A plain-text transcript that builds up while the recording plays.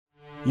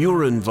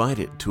You're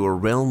invited to a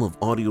realm of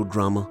audio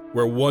drama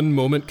where one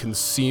moment can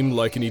seem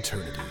like an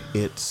eternity.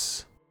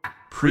 It's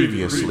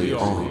Previously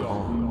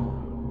On.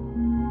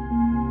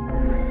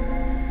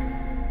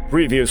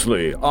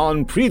 Previously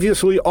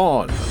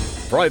on.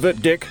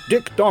 Private Dick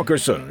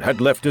Donkerson had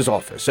left his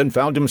office and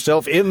found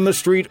himself in the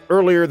street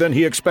earlier than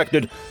he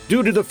expected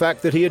due to the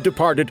fact that he had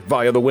departed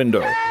via the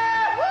window.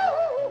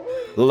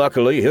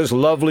 Luckily, his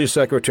lovely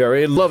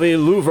secretary, Lovey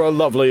Louvre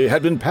Lovely,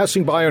 had been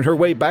passing by on her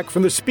way back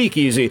from the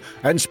speakeasy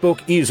and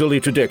spoke easily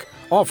to Dick,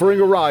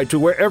 offering a ride to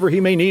wherever he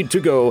may need to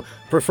go,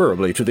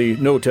 preferably to the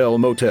No-Tell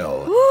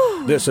Motel.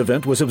 This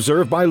event was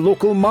observed by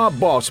local mob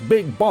boss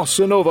Big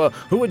Bossa Nova,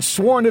 who had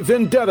sworn a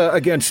vendetta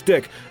against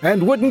Dick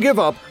and wouldn't give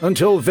up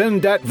until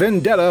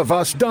vendetta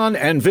was done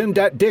and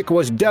Vendat Dick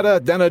was deader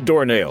than a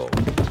doornail.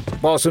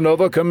 Bossa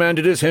Nova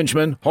commanded his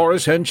henchmen,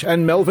 Horace Hench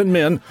and Melvin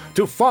Min,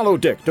 to follow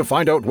Dick to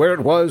find out where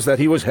it was that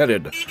he was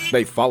headed.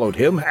 They followed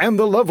him and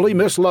the lovely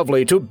Miss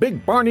Lovely to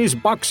Big Barney's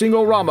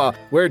Boxing-O-Rama,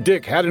 where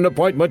Dick had an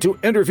appointment to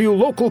interview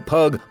local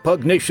pug,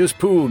 Pugnacious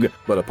Poog.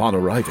 But upon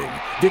arriving,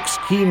 Dick's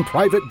keen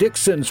Private Dick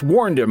sense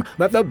warned him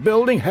that the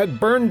building had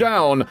burned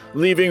down,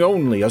 leaving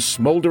only a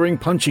smoldering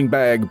punching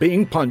bag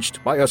being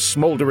punched by a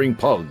smoldering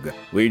pug.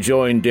 We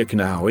join Dick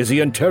now as he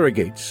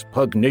interrogates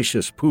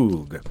Pugnacious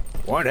Poog.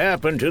 What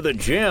happened to the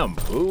gym,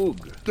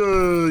 Poog?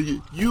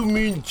 You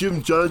mean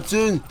Jim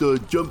Johnson, the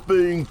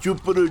jumping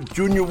Jupiter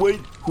Junior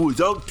weight who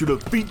was out to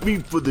defeat me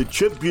for the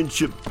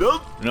championship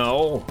belt?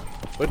 No,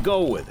 but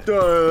go with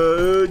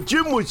it.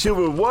 Jim was here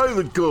a while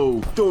ago.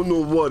 Don't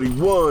know what he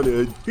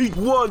wanted. He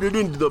wandered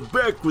into the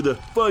back with a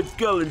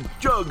 5-gallon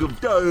jug of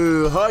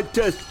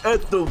high-test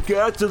ethyl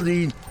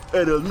gasoline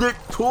and a lit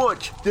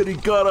torch that he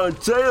got on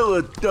sale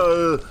at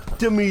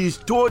Timmy's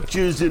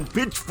Torches and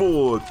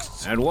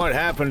Pitchforks. And what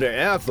happened to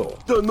Ethel?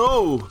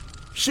 Dunno.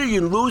 She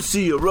and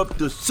Lucy are up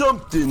to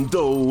something,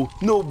 though.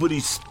 Nobody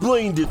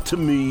explained it to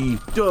me.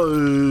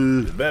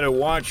 You better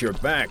watch your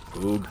back,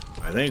 Poog.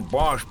 I think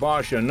Boss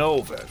Bossa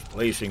Nova is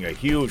placing a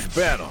huge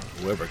bet on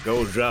whoever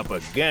goes up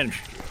against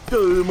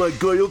you. My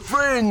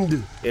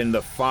girlfriend. In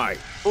the fight.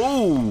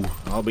 Oh.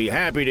 I'll be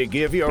happy to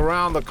give you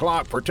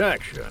around-the-clock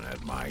protection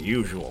at my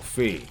usual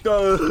fee.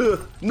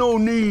 No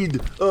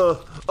need.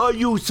 I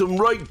use some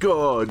right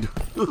guard.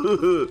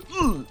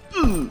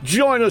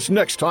 Join us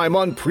next time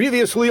on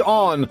Previously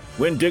On,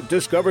 when Dick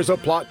discovers a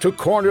plot to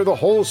corner the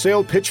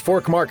wholesale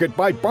pitchfork market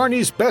by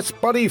Barney's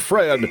best buddy,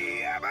 Fred.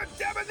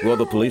 Will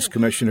the police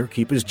commissioner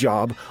keep his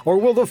job, or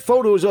will the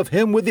photos of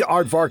him with the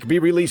aardvark be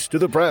released to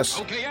the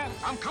press? Okay,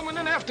 I'm coming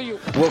in after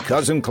you. Will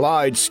Cousin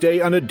Clyde stay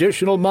an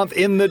additional month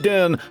in the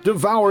den,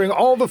 devouring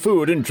all the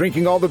food and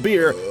drinking all the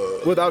beer,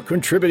 without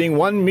contributing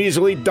 $1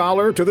 measly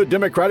to the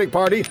Democratic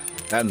Party?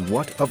 And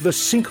what of the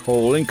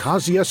sinkhole in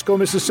Kosciuszko,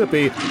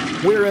 Mississippi,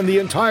 wherein the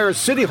entire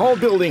City Hall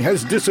building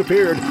has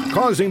disappeared,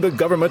 causing the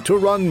government to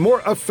run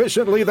more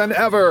efficiently than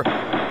ever?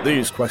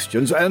 These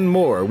questions and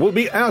more will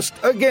be asked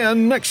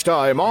again next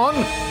time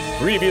on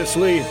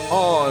Previously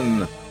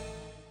On.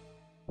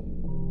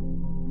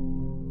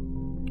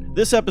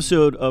 This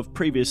episode of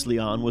Previously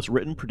On was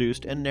written,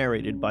 produced, and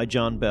narrated by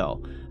John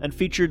Bell, and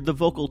featured the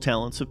vocal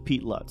talents of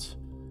Pete Lutz.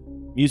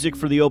 Music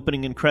for the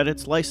opening and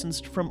credits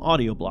licensed from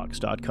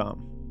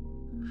audioblocks.com.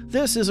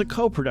 This is a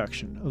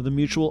co-production of the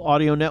Mutual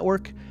Audio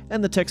Network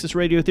and the Texas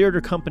Radio Theater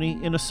Company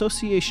in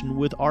association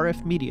with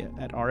RF Media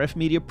at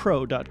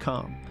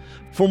rfmediapro.com.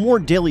 For more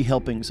daily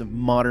helpings of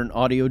modern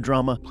audio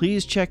drama,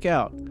 please check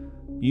out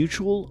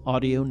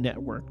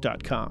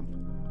mutualaudionetwork.com.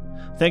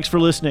 Thanks for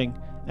listening,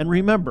 and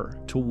remember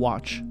to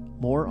watch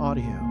more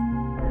audio.